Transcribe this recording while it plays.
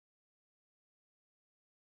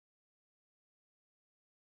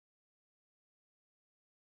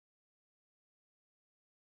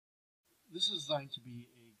This is designed to be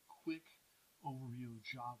a quick overview of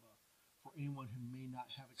Java for anyone who may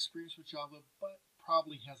not have experience with Java, but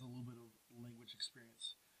probably has a little bit of language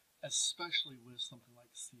experience, especially with something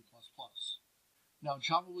like C++. Now,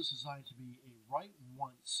 Java was designed to be a write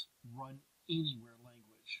once, run anywhere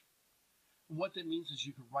language. And what that means is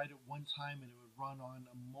you could write it one time and it would run on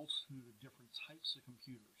a multitude of different types of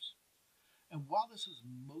computers. And while this is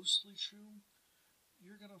mostly true,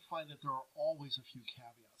 you're going to find that there are always a few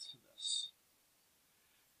caveats to this.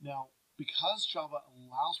 Now, because Java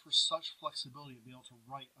allows for such flexibility to be able to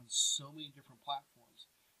write on so many different platforms,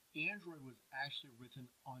 Android was actually written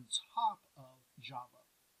on top of Java.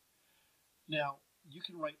 Now, you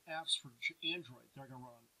can write apps for Android that are going to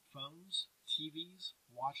run on phones, TVs,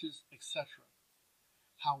 watches, etc.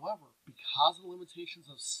 However, because of the limitations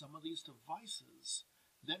of some of these devices,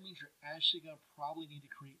 that means you're actually going to probably need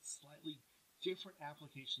to create slightly different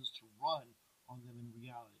applications to run on them in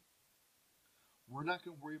reality. We're not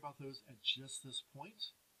going to worry about those at just this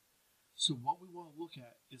point. So what we want to look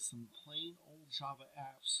at is some plain old Java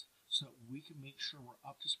apps so that we can make sure we're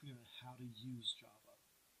up to speed on how to use Java.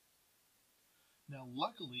 Now,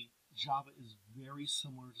 luckily, Java is very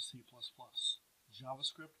similar to C++,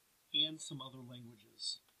 JavaScript, and some other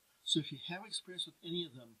languages. So if you have experience with any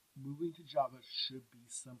of them, moving to Java should be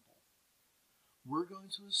simple. We're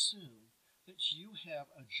going to assume that you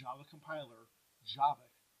have a Java compiler,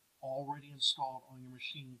 Javac, already installed on your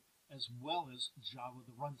machine, as well as Java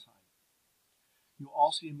the runtime. You'll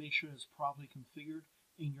also need to make sure it's properly configured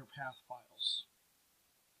in your path files.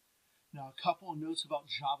 Now, a couple of notes about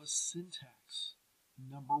Java's syntax.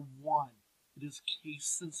 Number one, it is case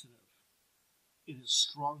sensitive. It is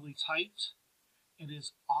strongly typed. It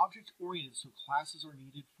is object oriented, so classes are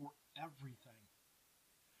needed for everything.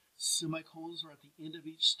 Semicolons are at the end of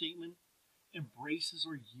each statement, and braces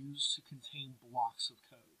are used to contain blocks of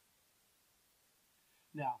code.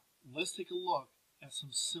 Now, let's take a look at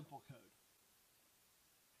some simple code.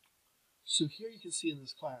 So here you can see in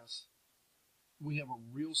this class, we have a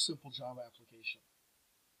real simple Java application.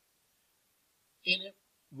 In it,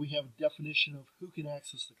 we have a definition of who can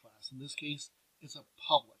access the class. In this case, it's a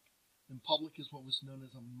public, and public is what was known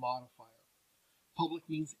as a modifier. Public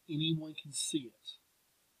means anyone can see it.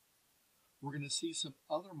 We're going to see some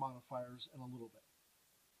other modifiers in a little bit.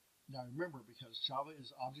 Now remember, because Java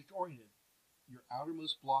is object-oriented, your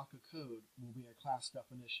outermost block of code will be a class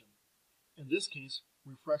definition. In this case,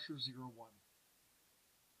 refresher01.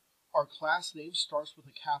 Our class name starts with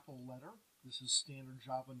a capital letter. This is standard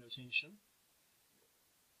Java notation.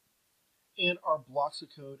 And our blocks of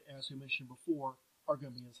code, as we mentioned before, are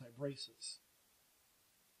going to be inside braces.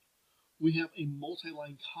 We have a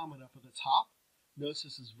multi-line comment up at the top. Notice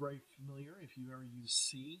this is very familiar if you ever use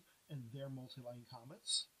C and their multi-line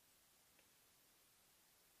comments.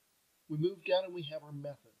 We move down and we have our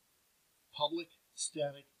method. Public,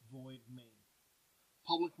 static, void, main.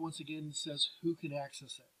 Public, once again, says who can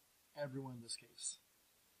access it. Everyone in this case.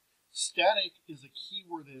 Static is a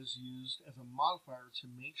keyword that is used as a modifier to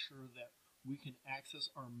make sure that we can access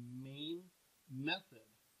our main method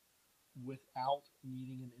without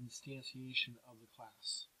needing an instantiation of the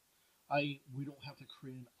class. i.e., we don't have to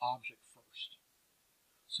create an object first.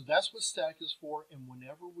 So that's what static is for, and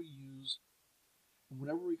whenever we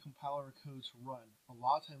compile our code to run, a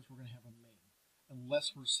lot of times we're going to have a main,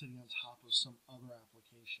 unless we're sitting on top of some other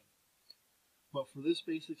application. But for this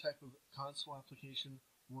basic type of console application,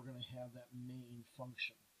 we're going to have that main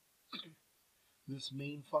function. This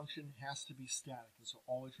main function has to be static, and so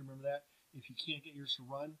always remember that. If you can't get yours to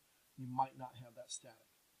run, you might not have that static.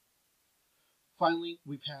 Finally,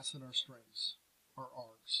 we pass in our strings, our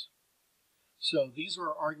args. So these are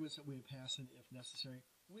our arguments that we would pass in if necessary.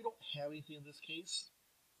 We don't have anything in this case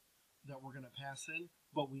that we're going to pass in,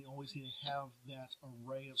 but we always need to have that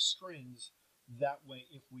array of strings. That way,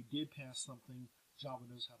 if we did pass something, Java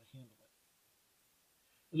knows how to handle it.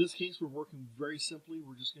 In this case, we're working very simply.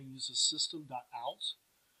 We're just going to use the system.out.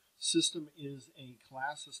 System is a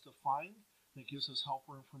class that's defined that gives us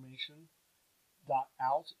helper information.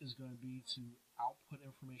 .out is going to be to output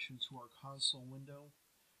information to our console window,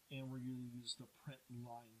 and we're going to use the print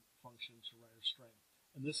line function to write our string.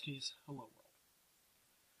 In this case, hello world.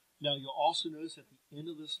 Now you'll also notice at the end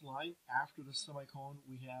of this line, after the semicolon,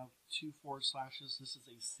 we have 2 forward slashes. This is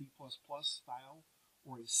a C++ style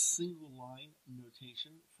or a single line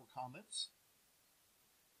notation for comments.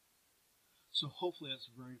 So hopefully that's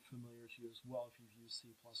very familiar to you as well if you've used C++,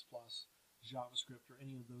 JavaScript, or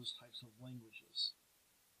any of those types of languages.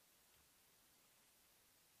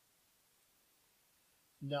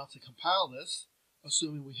 Now to compile this,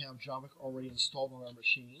 assuming we have Javac already installed on our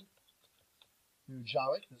machine, New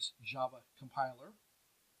Javac, this Java compiler,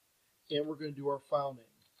 and we're going to do our file name.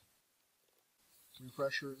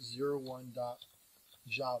 Refresher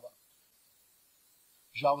 01.java.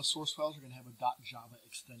 Java source files are going to have a .java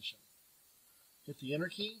extension. Hit the enter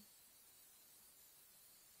key,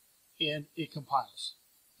 and it compiles.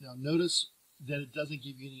 Now notice that it doesn't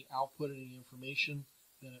give you any output, any information,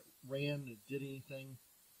 that it ran, it did anything.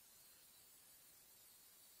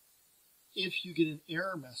 If you get an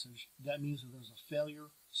error message, that means that there's a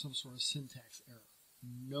failure, some sort of syntax error.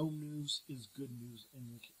 No news is good news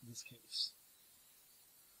in this case.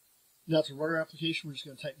 Now to run our application, we're just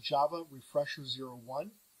going to type Java refresher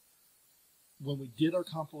 01. When we did our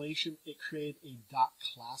compilation, it created a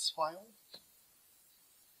 .class file.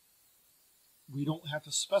 We don't have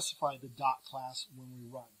to specify the .class when we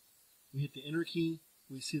run. We hit the enter key,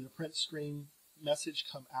 we see the print screen message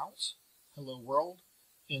come out, hello world,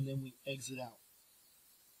 and then we exit out.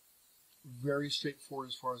 Very straightforward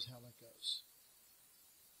as far as how that goes.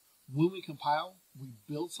 When we compile, we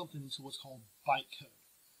build something into what's called bytecode.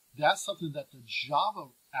 That's something that the Java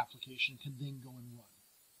application can then go and run.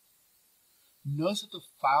 Notice that the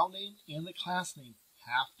file name and the class name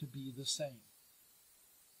have to be the same.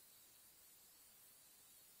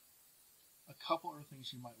 A couple other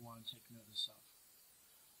things you might want to take notice of.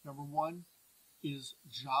 Number one is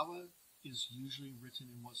Java is usually written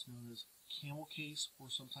in what's known as CamelCase or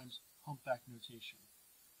sometimes humpback notation.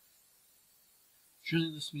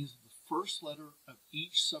 Generally, this means that the first letter of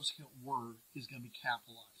each subsequent word is going to be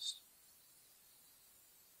capitalized.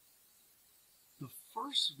 The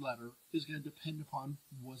first letter is going to depend upon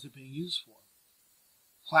what is it being used for.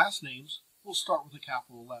 Class names will start with a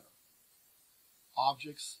capital letter.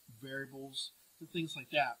 Objects, variables, and things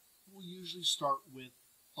like that will usually start with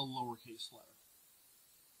a lowercase letter.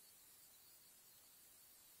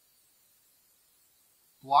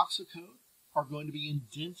 Blocks of code are going to be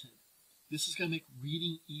indented. This is going to make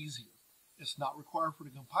reading easier. It's not required for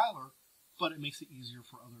the compiler, but it makes it easier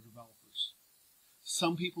for other developers.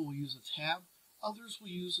 Some people will use a tab, others will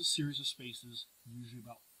use a series of spaces, usually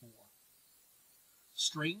about 4.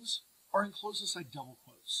 Strings are enclosed inside double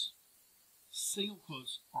quotes. Single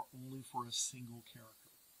quotes are only for a single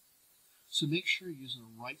character. So make sure you're using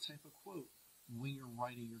the right type of quote when you're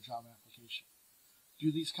writing your Java application.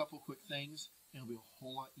 Do these couple quick things, and it'll be a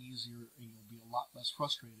whole lot easier, and you'll be a lot less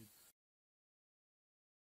frustrated